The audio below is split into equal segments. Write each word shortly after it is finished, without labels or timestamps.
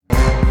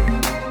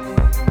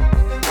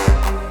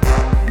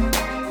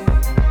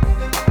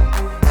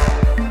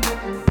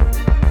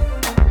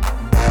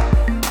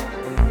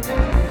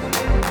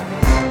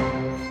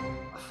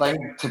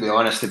think, to be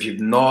honest, if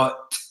you've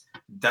not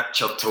dipped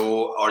your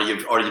toe, or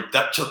you've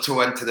dipped your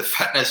toe into the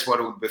fitness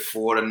world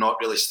before and not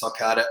really stuck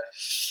at it,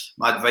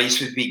 my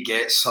advice would be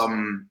get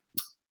some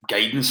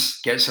guidance,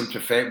 get some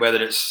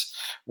whether it's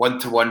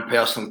one-to-one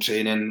personal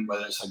training,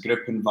 whether it's a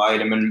group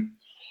environment,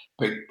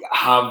 but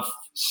have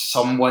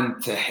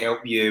someone to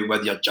help you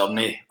with your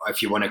journey,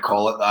 if you want to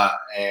call it that,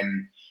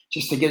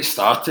 just to get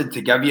started,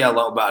 to give you a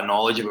little bit of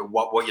knowledge about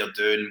what you're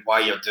doing, why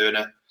you're doing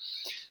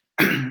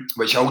it,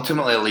 which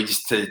ultimately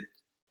leads to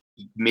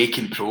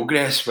making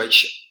progress,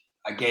 which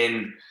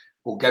again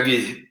will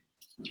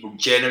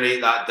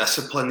generate that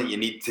discipline that you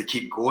need to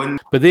keep going.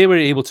 But they were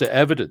able to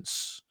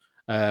evidence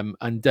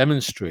and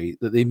demonstrate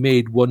that they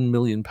made £1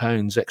 million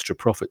extra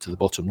profit to the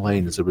bottom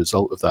line as a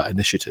result of that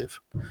initiative.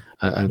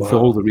 And for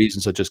all the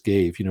reasons I just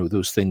gave,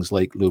 those things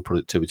like low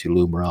productivity,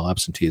 low morale,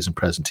 absenteeism,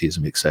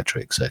 presenteeism, et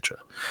cetera, et cetera.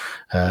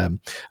 And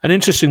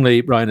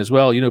interestingly, Brian, as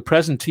well,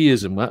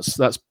 presenteeism,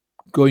 that's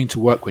going to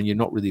work when you're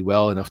not really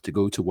well enough to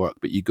go to work,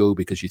 but you go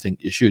because you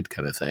think you should,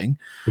 kind of thing.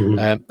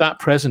 Mm-hmm. That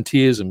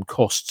presenteeism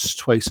costs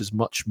twice as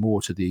much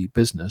more to the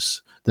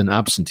business than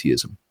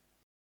absenteeism.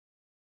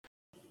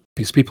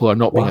 Because people are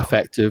not being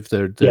effective,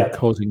 they're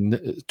causing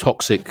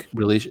toxic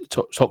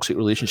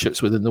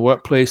relationships within the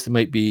workplace. They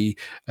might be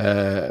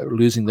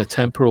losing their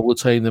temper all the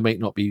time. They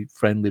might not be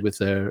friendly with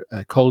their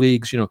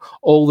colleagues.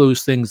 All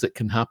those things that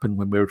can happen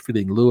when we're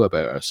feeling low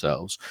about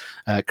ourselves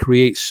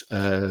creates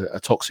a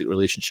toxic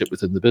relationship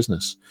within the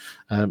business.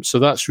 So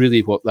that's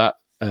really what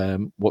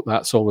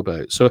that's all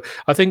about. So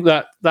I think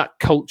that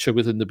culture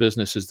within the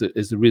business is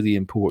the really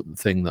important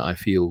thing that I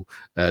feel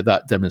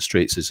that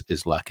demonstrates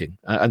is lacking.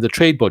 And the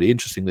trade body,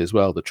 interestingly as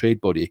well, the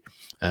trade body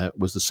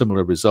was the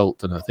similar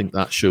result. And I think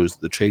that shows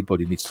that the trade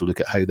body needs to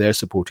look at how they're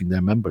supporting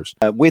their members.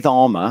 With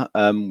Armour,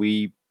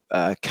 we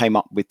came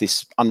up with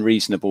this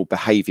unreasonable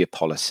behaviour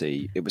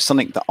policy. It was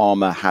something that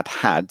Armour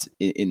had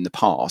in the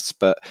past,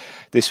 but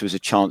this was a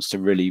chance to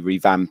really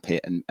revamp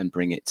it and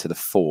bring it to the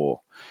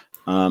fore.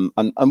 And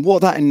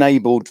what that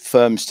enabled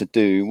firms to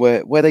do,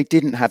 where they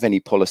didn't have any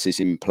policies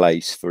in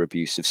place for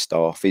abuse of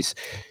staff, is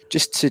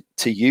just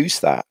to use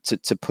that,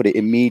 to put it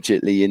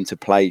immediately into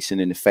place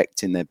and in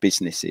effect in their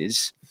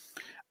businesses,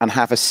 and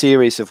have a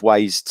series of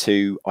ways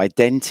to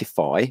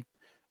identify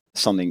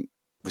something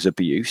was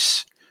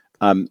abuse,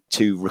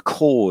 to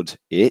record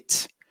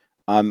it,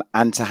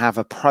 and to have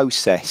a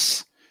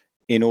process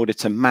in order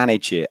to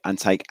manage it and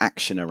take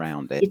action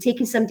around it. You're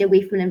taking somebody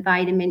away from an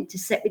environment to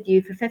sit with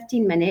you for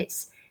 15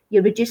 minutes.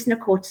 You're reducing their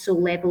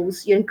cortisol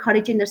levels. You're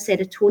encouraging their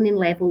serotonin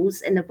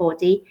levels in their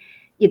body.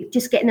 You're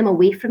just getting them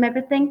away from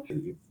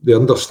everything. The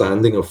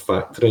understanding of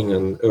factoring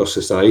in our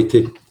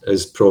society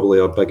is probably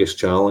our biggest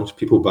challenge.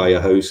 People buy a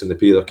house and they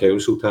pay their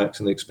council tax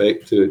and they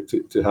expect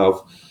to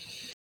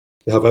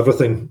have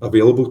everything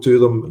available to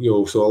them.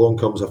 So along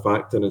comes a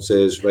factor and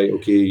says, right,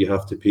 okay, you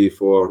have to pay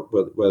for,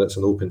 whether it's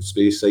an open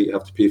space site, you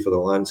have to pay for the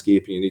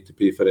landscaping, you need to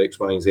pay for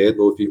X, Y, and Z.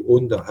 Well, if you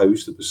owned a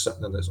house that was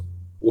sitting in its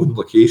own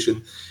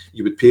location,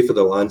 you would pay for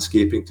the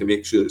landscaping to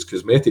make sure it's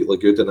cosmetically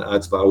good and it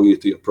adds value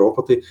to your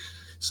property.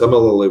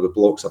 Similarly with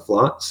blocks of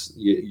flats,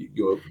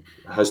 it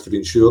has to be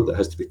insured, it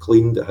has to be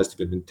cleaned, it has to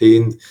be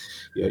maintained.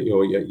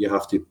 You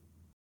have to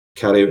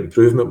carry out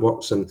improvement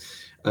works, and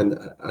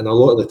a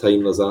lot of the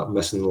time there's that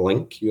missing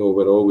link. We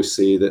always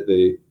say that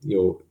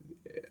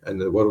in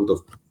the world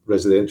of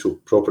residential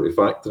property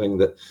factoring,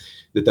 that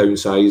the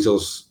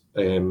downsizers,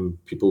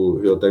 people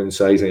who are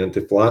downsizing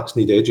into flats,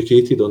 need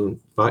educated on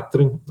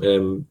factoring.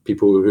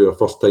 People who are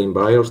first-time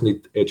buyers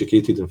need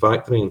educated in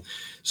factoring.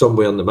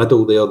 Somewhere in the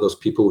middle there's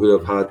people who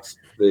have had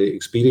the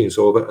experience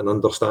of it and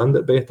understand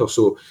it better.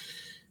 So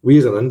we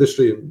as an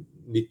industry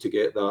need to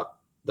get that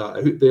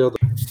out there.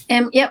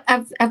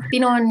 I've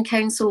been on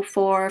council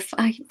for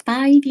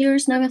 5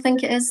 years now, I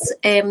think it is.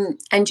 And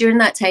during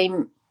that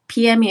time,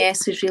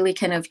 PMES has really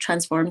kind of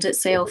transformed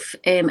itself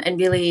and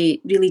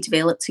really, really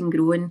developed and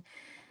grown.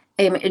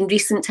 In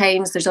recent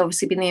times, there's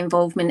obviously been the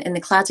involvement in the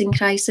cladding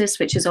crisis,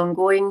 which is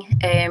ongoing,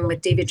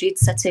 with David Reid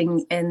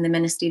sitting in the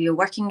ministerial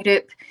working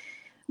group.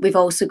 We've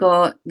also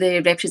got the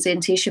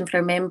representation for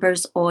our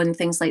members on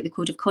things like the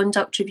Code of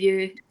Conduct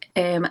review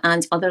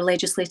and other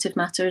legislative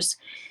matters.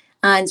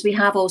 And we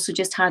have also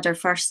just had our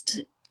first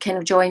kind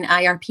of joint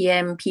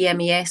IRPM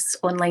PMES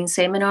online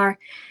seminar,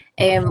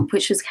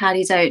 which was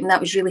carried out, and that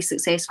was really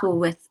successful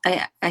with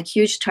a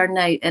huge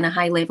turnout and a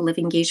high level of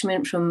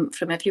engagement from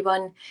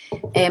everyone.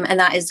 And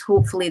that is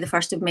hopefully the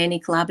first of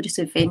many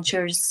collaborative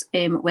ventures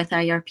with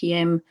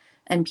IRPM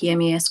and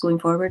PMES going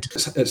forward.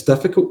 It's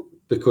difficult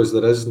because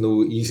there is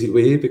no easy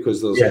way,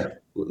 because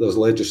there's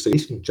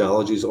legislation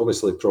challenges.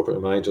 Obviously, Property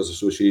Managers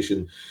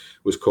Association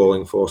was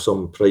calling for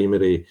some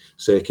primary,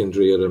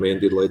 secondary or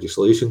amended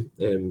legislation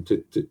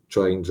to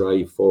try and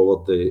drive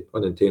forward the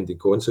unintended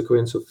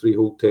consequence of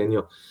freehold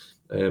tenure,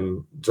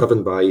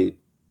 driven by,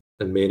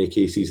 in many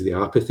cases, the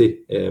apathy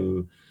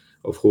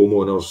of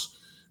homeowners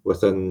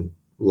within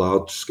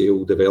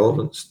large-scale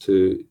developments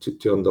to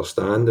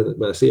understand. And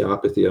when I say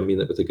apathy, I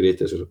mean it with the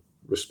greatest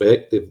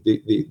respect.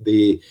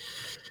 They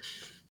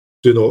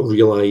do not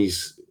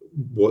realise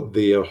what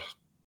their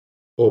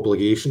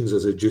obligations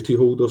as a duty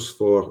holders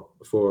for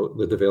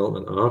the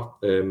development are,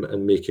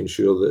 and making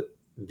sure that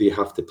they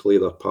have to play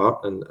their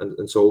part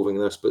in solving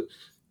this. But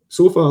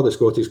so far, the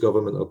Scottish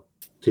Government are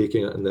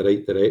taking it in the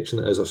right direction.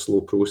 It is a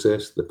slow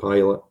process. The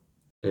pilot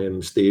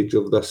stage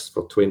of this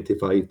for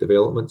 25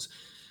 developments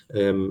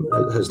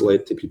has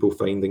led to people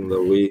finding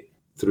their way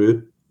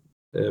through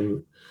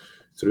the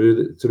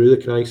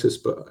crisis.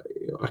 But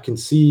I can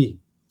see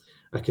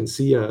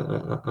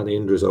an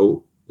end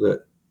result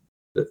that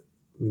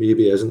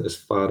maybe isn't as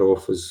far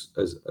off as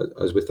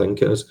we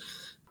think it is.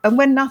 And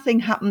when nothing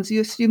happens,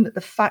 you assume that the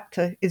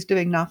factor is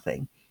doing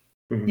nothing.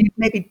 Mm-hmm. You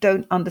maybe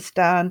don't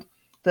understand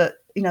that,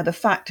 the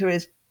factor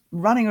is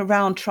running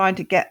around trying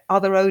to get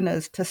other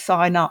owners to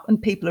sign up,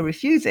 and people are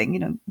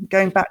refusing,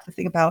 going back to the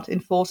thing about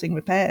enforcing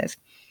repairs.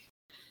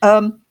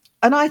 And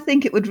I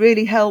think it would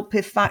really help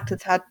if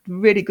factors had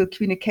really good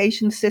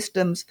communication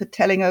systems for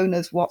telling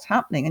owners what's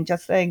happening and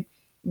just saying,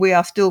 we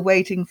are still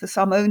waiting for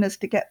some owners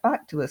to get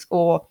back to us,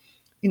 or,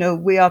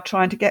 we are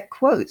trying to get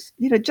quotes,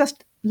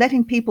 just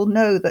letting people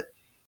know that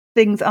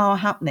things are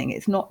happening.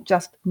 It's not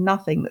just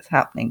nothing that's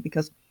happening,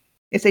 because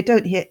if they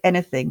don't hear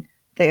anything,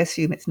 they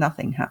assume it's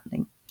nothing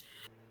happening.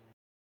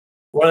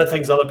 One of the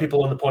things other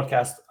people on the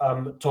podcast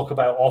talk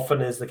about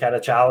often is the kind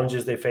of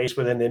challenges they face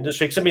within the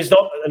industry. Because it's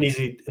not an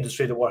easy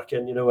industry to work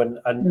in,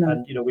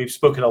 and we've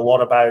spoken a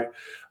lot about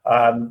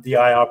the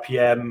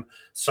IRPM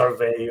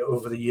survey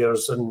over the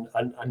years and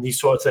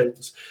these sort of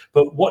things.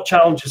 But what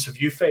challenges have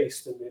you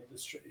faced in the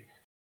industry?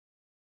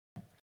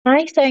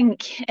 I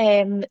think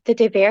the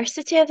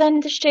diversity of the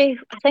industry,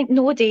 I think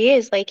no day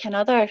is like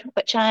another,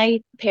 which I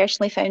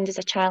personally found as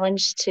a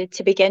challenge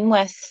to begin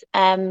with,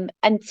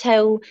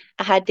 until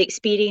I had the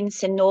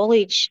experience and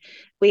knowledge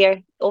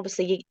where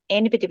obviously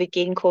anybody would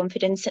gain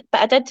confidence.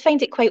 But I did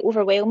find it quite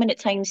overwhelming at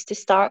times to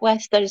start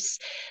with. There's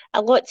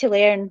a lot to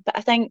learn, but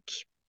I think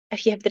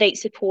if you have the right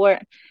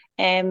support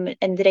and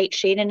the right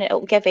training,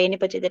 it'll give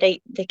anybody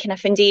the kind of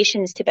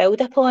foundations to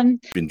build upon.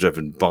 Been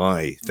driven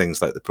by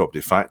things like the Property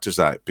Factors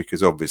Act,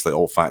 because obviously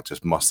all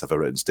factors must have a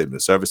written statement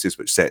of services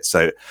which sets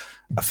out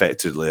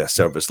effectively a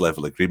service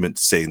level agreement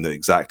saying that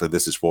exactly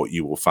this is what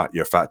your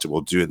factor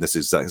will do, and this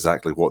is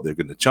exactly what they're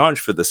going to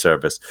charge for the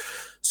service.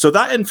 So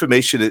that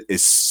information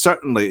is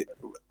certainly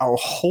a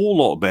whole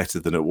lot better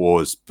than it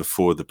was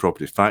before the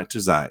Property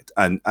Factors Act,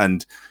 and a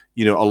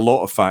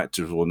lot of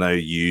factors will now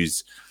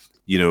use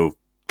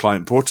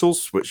client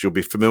portals, which you'll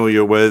be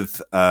familiar with.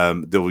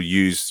 They'll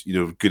use,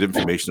 good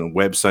information on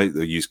website.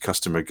 They'll use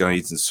customer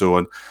guides and so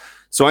on.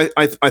 So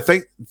I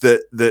think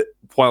that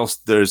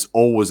whilst there's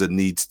always a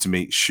need to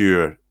make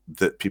sure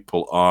that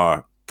people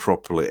are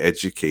properly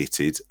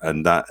educated,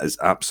 and that is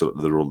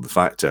absolutely the role of the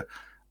factor,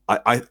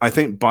 I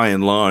think by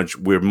and large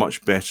we're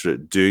much better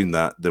at doing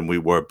that than we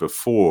were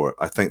before.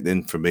 I think the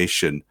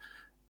information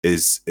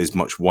is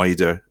much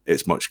wider,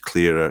 it's much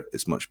clearer,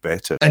 it's much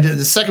better. And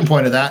the second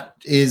point of that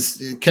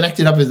is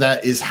connected up with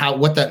that is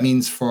what that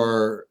means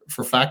for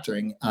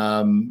factoring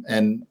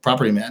and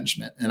property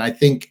management. And I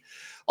think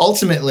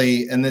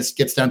ultimately, and this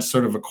gets down to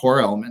sort of a core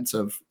element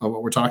of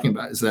what we're talking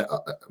about, is that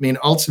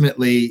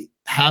ultimately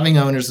having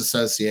owners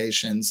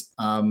associations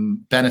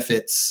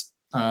benefits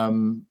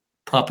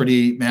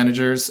property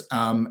managers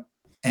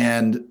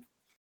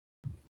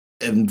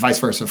and vice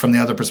versa from the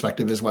other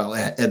perspective as well.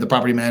 The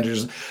property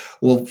managers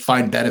will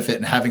find benefit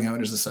in having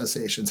owners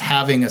associations,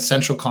 having a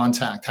central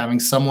contact,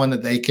 having someone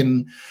that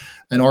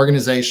an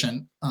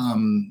organization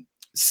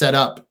set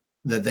up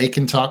that they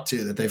can talk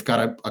to, that they've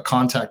got a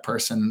contact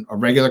person, a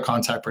regular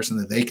contact person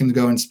that they can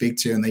go and speak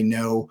to, and they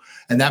know,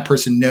 and that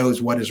person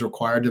knows what is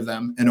required of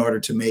them in order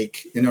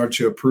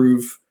to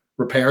approve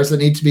repairs that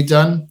need to be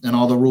done and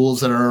all the rules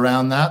that are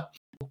around that.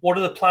 What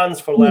are the plans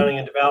for learning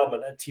and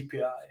development at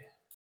TPI?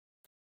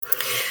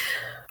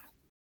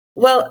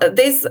 Well,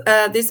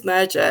 this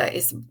merger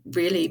is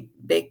really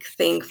big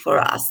thing for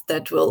us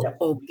that will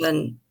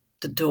open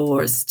the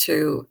doors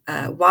to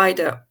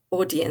wider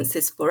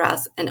audiences for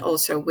us, and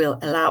also will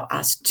allow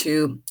us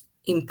to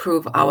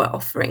improve our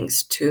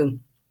offerings to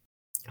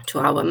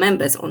our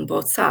members on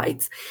both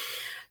sides.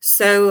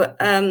 So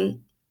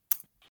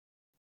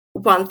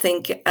one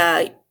thing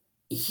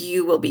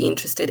you will be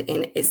interested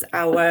in is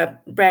our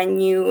brand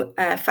new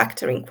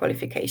factoring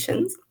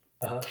qualifications.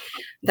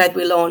 That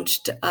we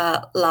launched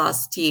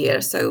last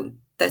year. So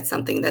that's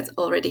something that's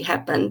already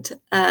happened.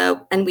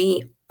 And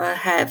we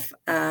have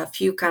a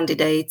few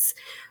candidates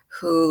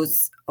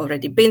who's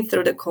already been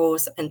through the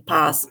course and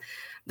passed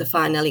the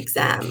final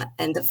exam.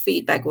 And the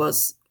feedback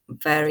was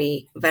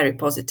very, very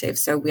positive.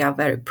 So we are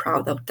very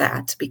proud of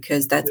that,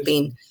 because that's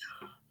been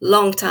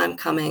long time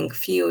coming,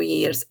 few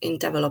years in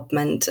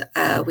development.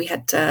 We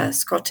had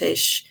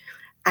Scottish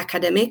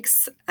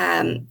academics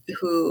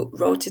who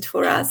wrote it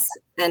for us,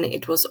 and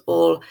it was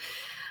all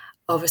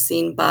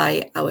overseen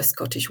by our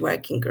Scottish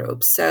working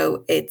group.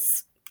 So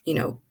it's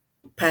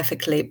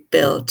perfectly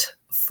built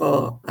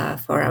for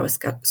our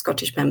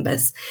Scottish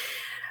members.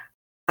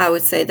 I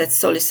would say that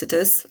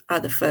solicitors are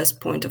the first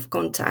point of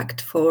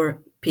contact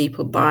for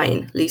people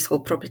buying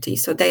leasehold property.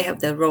 So they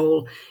have their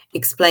role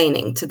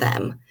explaining to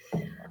them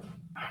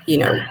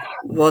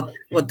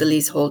what the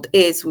leasehold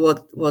is,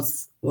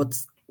 what's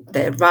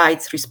their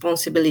rights,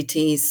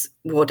 responsibilities,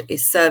 what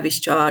is service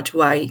charge,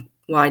 why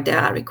they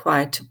are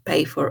required to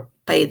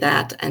pay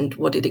that, and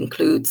what it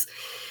includes.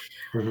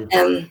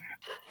 And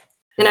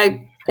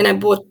I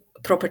bought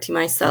property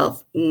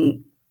myself,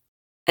 and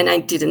I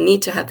didn't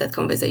need to have that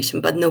conversation,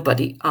 but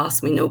nobody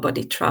asked me,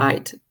 nobody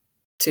tried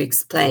to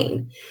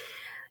explain.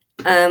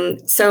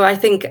 So I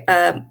think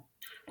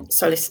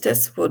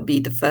solicitors would be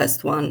the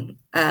first one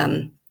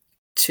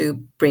to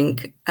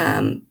bring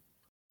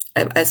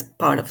as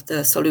part of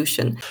the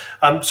solution.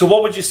 So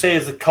what would you say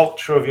is the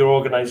culture of your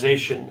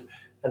organization,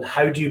 and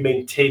how do you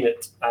maintain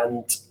it,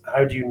 and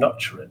how do you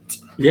nurture it?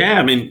 Yeah,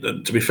 I mean,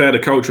 to be fair, the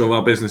culture of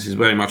our business is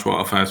very much what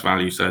our first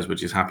value says,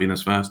 which is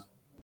happiness first.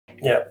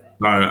 Yeah.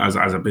 So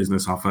as a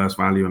business, our first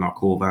value and our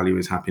core value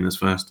is happiness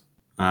first.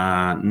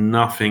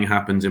 Nothing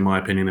happens, in my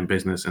opinion, in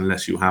business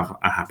unless you have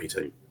a happy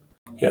team.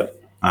 Yeah.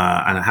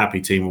 And a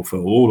happy team will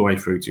flow all the way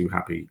through to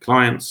happy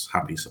clients,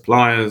 happy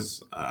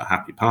suppliers,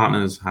 happy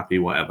partners, happy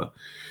whatever.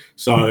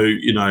 So,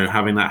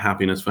 having that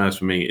happiness first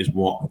for me is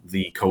what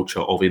the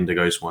culture of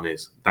Indigo Swan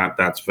is.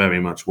 That's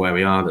very much where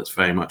we are. That's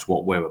very much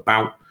what we're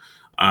about.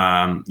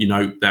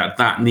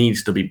 That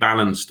needs to be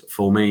balanced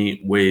for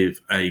me with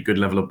a good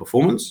level of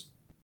performance.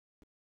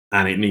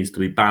 And it needs to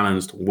be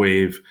balanced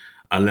with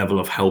a level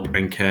of help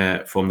and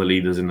care from the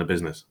leaders in the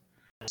business.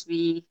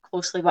 We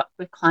closely work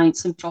with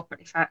clients in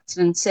property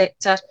factoring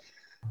sector,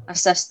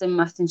 assist them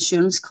with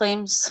insurance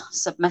claims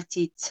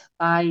submitted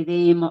by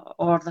them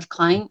or their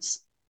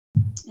clients.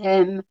 We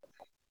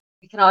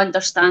can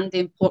understand the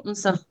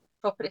importance of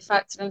property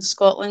factoring in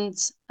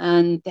Scotland,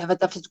 and they have a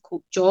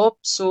difficult job,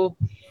 so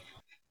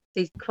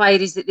the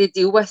inquiries that they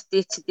deal with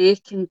day to day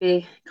can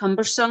be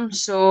cumbersome.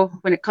 So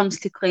when it comes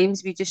to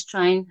claims, we just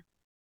try and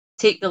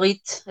take the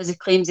lead as the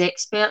claims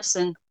experts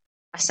and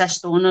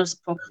assist owners,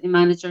 property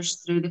managers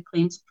through the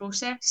claims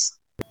process.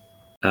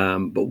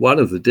 But one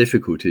of the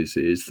difficulties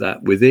is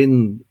that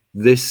within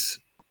this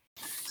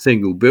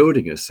single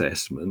building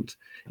assessment,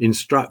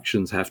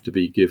 instructions have to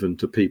be given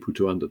to people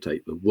to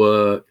undertake the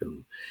work,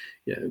 and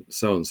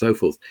so on and so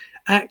forth.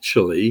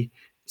 Actually,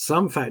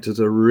 some factors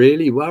are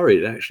really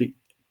worried. Actually,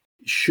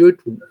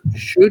 should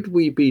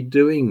we be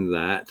doing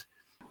that?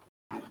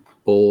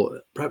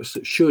 Or perhaps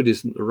should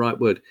isn't the right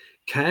word.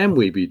 Can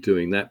we be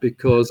doing that?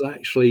 Because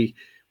actually,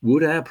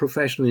 would our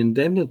professional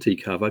indemnity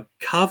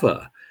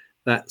cover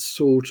that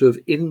sort of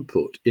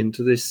input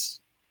into this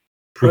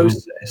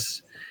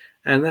process?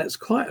 And that's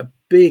quite a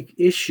big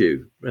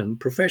issue. And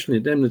professional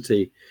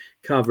indemnity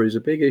cover is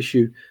a big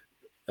issue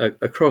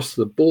across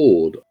the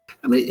board.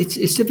 I mean,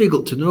 it's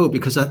difficult to know,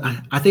 because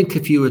I think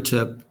if you were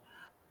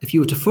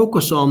to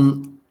focus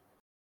on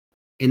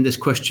in this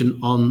question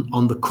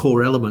on the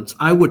core elements,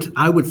 I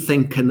would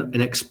think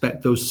and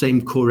expect those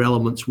same core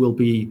elements will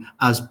be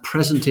as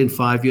present in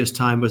 5 years'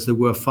 time as they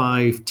were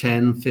 5,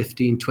 10,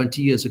 15,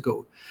 20 years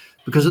ago.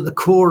 Because at the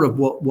core of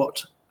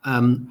what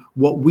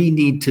we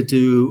need to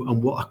do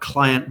and what a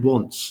client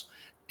wants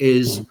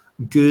is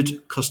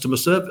good customer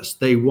service.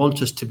 They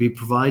want us to be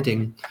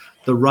providing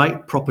the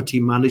right property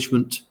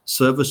management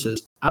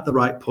services at the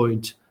right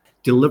point,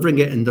 delivering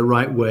it in the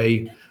right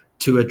way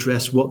to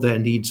address what their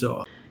needs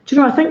are. Do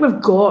you know, I think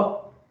we've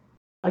got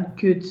a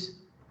good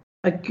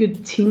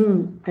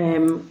team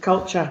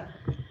culture,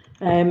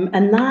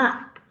 and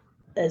that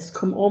has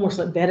come almost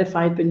like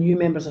verified by new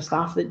members of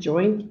staff that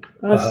join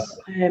us.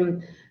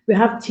 We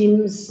have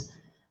teams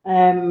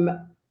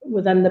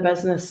within the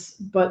business,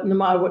 but no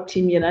matter what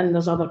team you're in,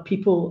 there's other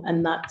people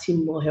in that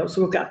team will help.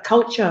 So we've got a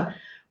culture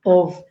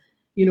of,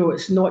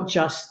 it's not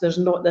just, there's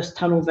not this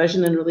tunnel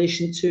vision in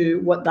relation to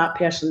what that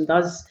person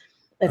does.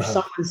 If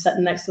someone's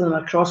sitting next to them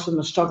across from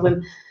them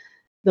struggling,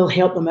 they'll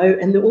help them out.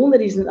 And the only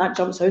reason that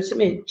jumps out at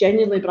me,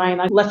 genuinely, Brian,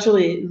 I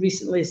literally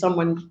recently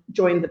someone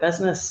joined the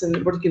business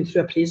and we're going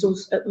through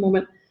appraisals at the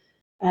moment.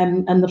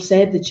 And they've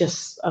said they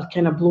just are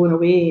kind of blown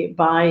away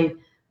by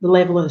the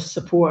level of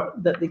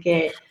support that they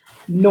get,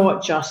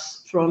 not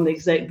just from the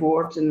exec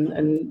board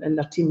and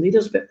their team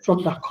leaders, but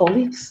from their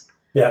colleagues.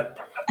 Yeah.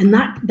 And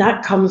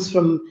that comes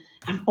from,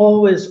 I've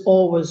always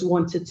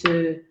wanted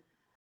to,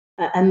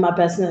 in my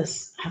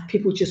business, have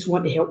people just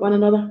want to help one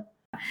another.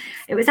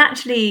 It was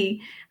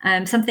actually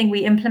something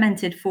we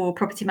implemented for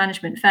property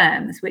management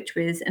firms, which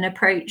was an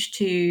approach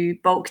to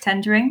bulk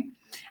tendering.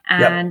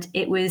 And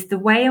It was the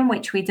way in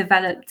which we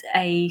developed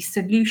a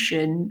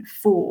solution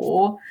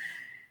for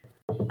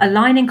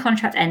aligning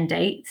contract end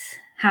dates,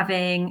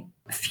 having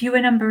a fewer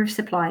number of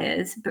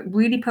suppliers, but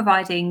really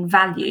providing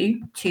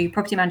value to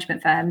property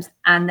management firms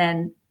and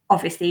then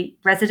obviously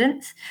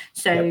residents.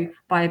 So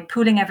by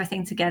pooling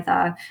everything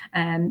together,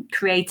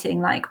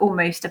 creating like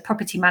almost a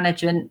property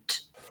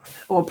management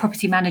or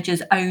property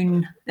manager's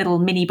own little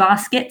mini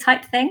basket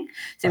type thing.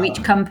 So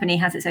each company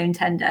has its own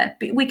tender,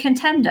 but we can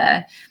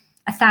tender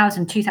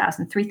 1,000,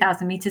 2,000,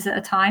 3,000 meters at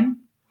a time.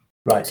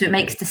 Right. So it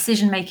makes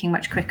decision making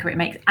much quicker. It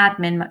makes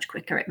admin much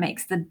quicker. It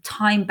makes the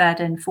time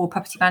burden for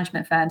property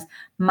management firms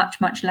much,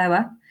 much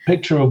lower.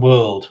 Picture a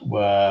world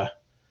where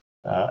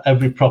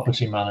every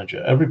property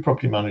manager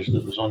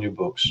that was on your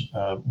books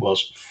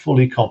was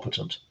fully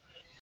competent.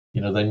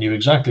 They knew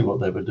exactly what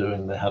they were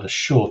doing. They had a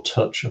sure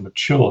touch, a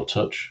mature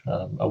touch,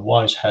 a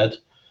wise head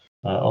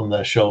on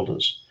their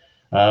shoulders.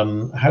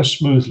 How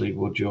smoothly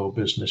would your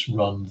business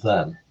run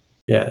then?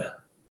 Yeah.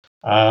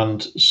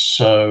 And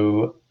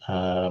so,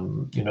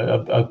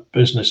 a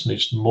business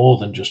needs more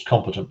than just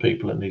competent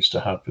people. It needs to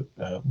have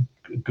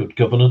good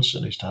governance.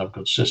 It needs to have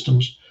good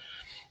systems.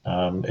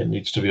 It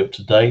needs to be up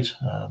to date.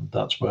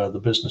 That's where the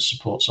business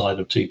support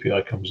side of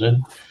TPI comes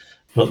in.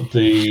 But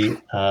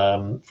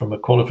from a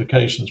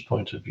qualifications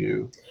point of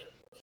view,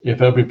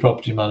 if every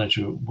property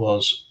manager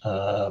was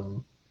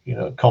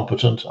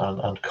competent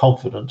and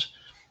confident,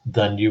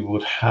 then you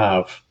would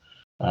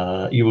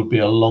be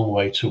a long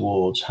way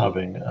towards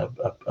having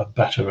a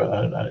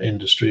better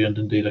industry, and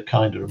indeed a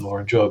kinder and more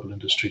enjoyable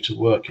industry to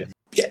work in.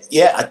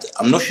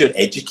 I'm not sure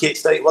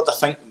educate's the right word. I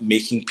think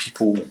making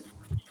people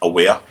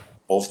aware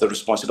of the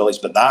responsibilities,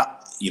 but that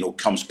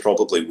comes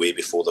probably way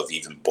before they've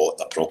even bought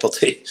the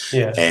property.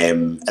 Yeah.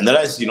 And there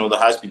has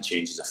been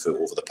changes afoot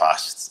over the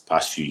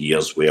past few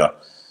years where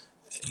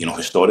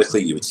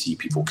historically you would see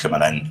people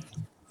coming in,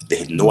 they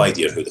had no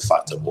idea who the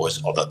factor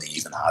was or that they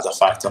even had a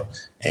factor.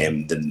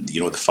 Then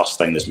the first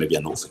thing is maybe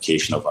a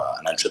notification of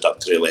an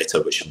introductory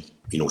letter, which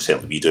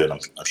certainly we do, and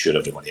I'm sure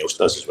everyone else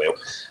does as well.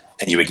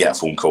 And you would get a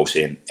phone call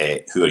saying,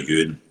 "Who are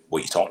you and what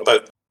are you talking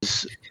about?"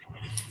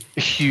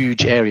 A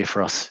huge area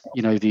for us,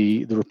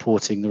 the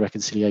reporting, the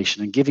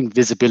reconciliation, and giving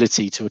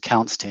visibility to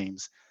accounts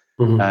teams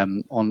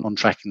on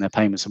tracking their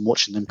payments and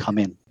watching them come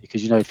in.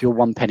 Because if you're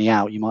 1 penny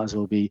out, you might as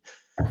well be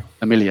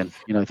a million.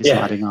 If it's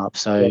not adding up.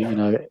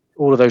 So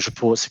all of those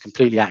reports are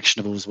completely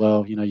actionable as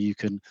well. You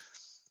can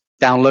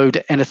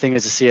download anything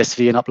as a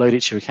CSV and upload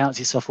it to your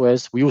accountancy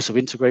softwares. We also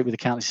integrate with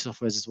accountancy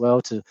softwares as well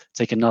to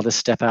take another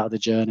step out of the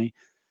journey.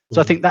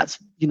 So I think that's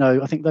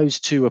I think those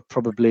two are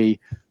probably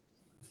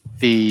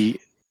the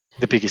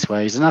biggest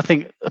ways. And I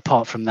think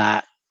apart from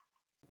that,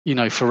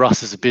 for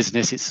us as a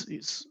business,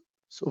 it's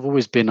sort of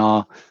always been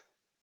our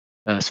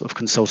sort of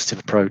consultative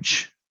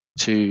approach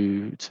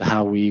to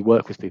how we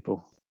work with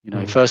people.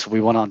 First of all,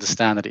 we want to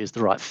understand that it is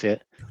the right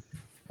fit.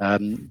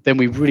 Then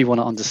we really want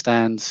to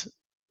understand,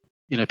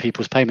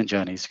 people's payment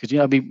journeys, because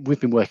we've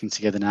been working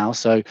together now,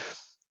 so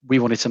we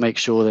wanted to make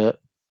sure that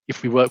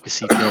if we work with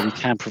CPL, we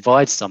can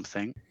provide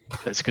something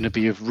that's going to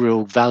be of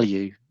real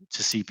value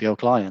to CPL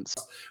clients.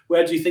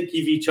 Where do you think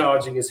EV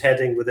charging is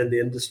heading within the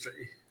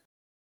industry?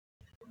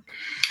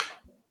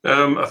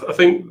 I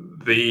think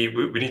we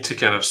need to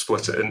kind of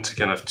split it into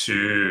kind of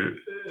two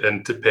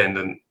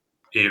independent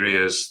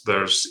areas.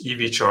 There's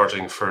EV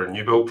charging for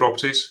new build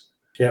properties,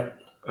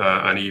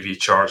 and EV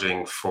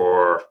charging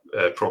for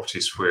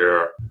properties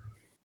where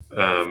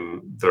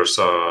there's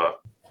a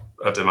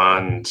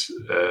demand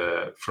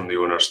from the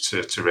owners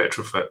to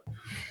retrofit.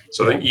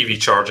 So I think EV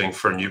charging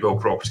for new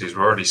build properties,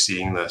 we're already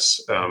seeing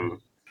this.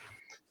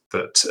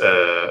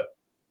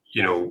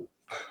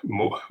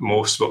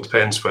 Most, well, it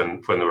depends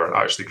when they were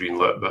actually green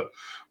lit, but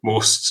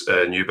most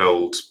new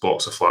build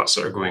blocks of flats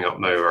that are going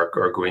up now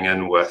are going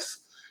in with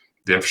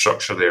the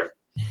infrastructure there.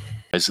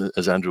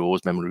 As Andrew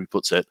always memory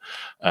puts it,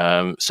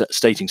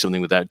 stating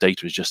something without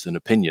data is just an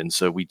opinion.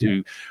 So we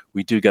do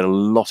get a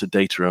lot of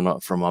data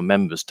from our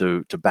members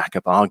to back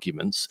up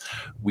arguments.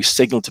 We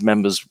signal to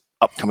members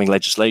upcoming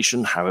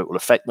legislation, how it will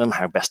affect them,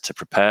 how best to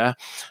prepare.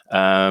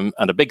 And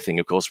a big thing,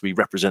 of course, we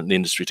represent the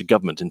industry to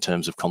government in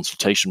terms of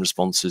consultation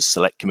responses,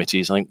 select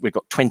committees. I think we've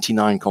got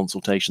 29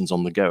 consultations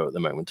on the go at the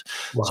moment.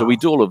 Wow. So we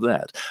do all of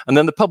that. And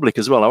then the public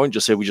as well. I won't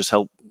just say we just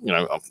help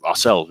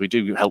ourselves. We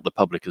do help the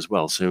public as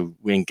well. So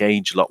we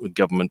engage a lot with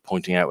government,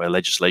 pointing out where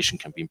legislation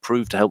can be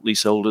improved to help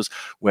leaseholders,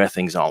 where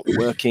things aren't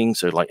working.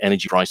 So like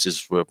energy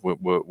prices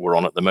we're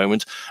on at the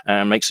moment,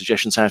 and make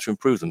suggestions how to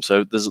improve them.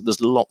 So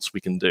there's lots we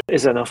can do.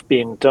 Is enough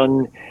being done?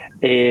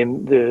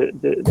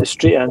 The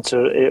straight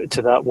answer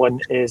to that one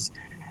is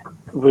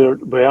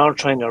we are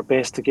trying our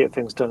best to get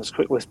things done as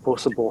quickly as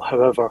possible.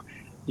 However,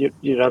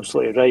 you're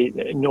absolutely right.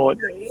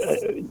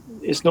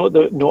 It's not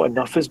that not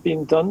enough is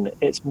being done.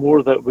 It's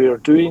more that we're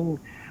doing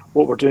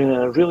what we're doing. And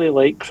I really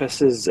like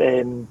Chris's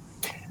analogy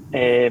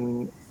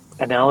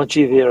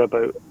there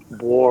about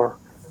war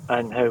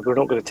and how we're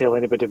not going to tell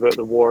anybody about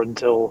the war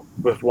until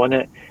we've won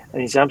it.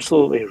 And he's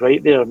absolutely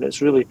right there, and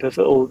it's really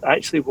pivotal.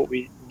 Actually, what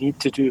we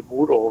need to do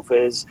more of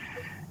is,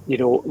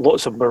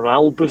 lots of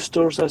morale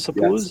boosters, I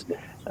suppose.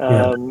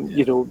 Yes.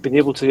 Being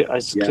able to,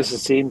 as Chris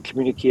is saying,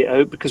 communicate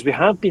out, because we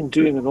have been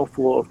doing an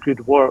awful lot of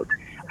good work.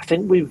 I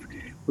think we've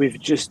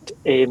just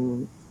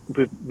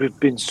we've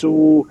been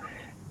so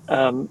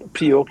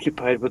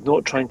preoccupied with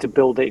not trying to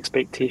build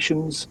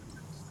expectations.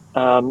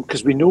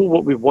 Because we know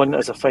what we want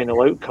as a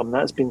final outcome.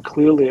 That's been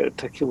clearly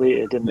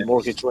articulated in the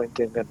mortgage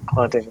lending and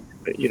cladding,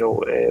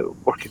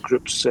 working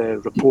groups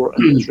report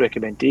and its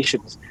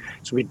recommendations.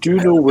 So we do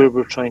know where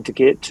we're trying to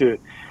get to.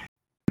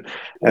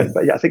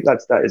 But yeah, I think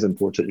that is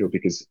important,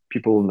 because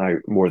people now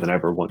more than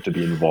ever want to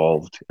be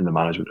involved in the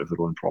management of their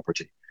own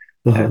property.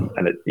 And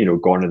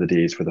gone are the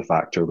days where the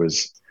factor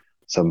was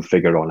some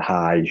figure on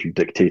high who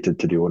dictated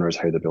to the owners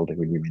how the building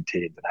would be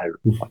maintained and how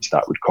much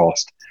that would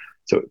cost.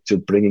 So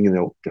bringing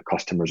the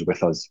customers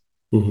with us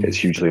is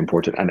hugely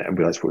important, and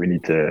that's what we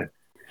need to,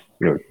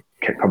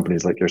 get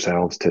companies like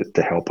yourselves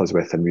to help us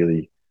with and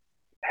really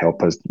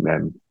help us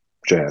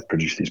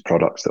produce these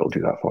products that will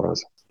do that for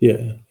us.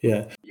 Yeah.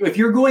 If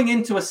you're going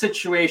into a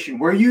situation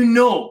where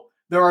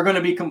there are going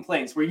to be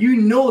complaints, where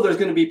there's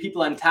going to be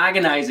people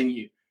antagonizing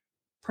you,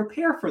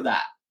 prepare for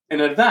that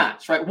in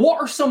advance, right?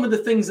 What are some of the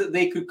things that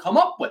they could come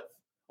up with?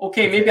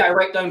 Okay, maybe I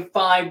write down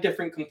 5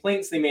 different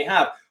complaints they may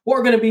have. What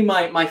are going to be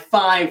my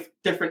 5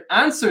 different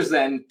answers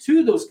then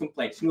to those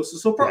complaints?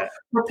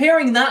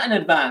 Preparing that in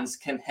advance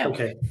can help.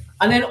 Okay.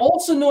 And then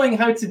also knowing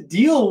how to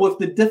deal with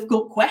the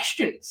difficult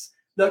questions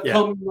that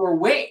come your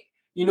way.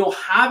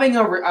 Having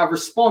a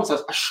response,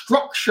 a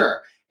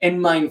structure in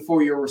mind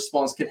for your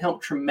response can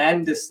help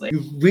tremendously.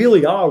 You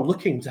really are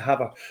looking to have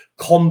a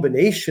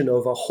combination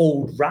of a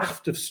whole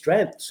raft of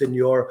strengths in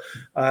your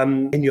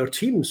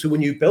team. So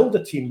when you build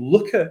a team,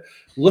 look at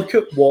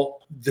what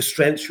the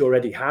strengths you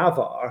already have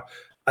are,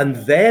 and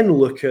then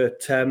look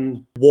at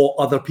what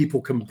other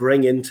people can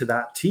bring into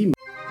that team.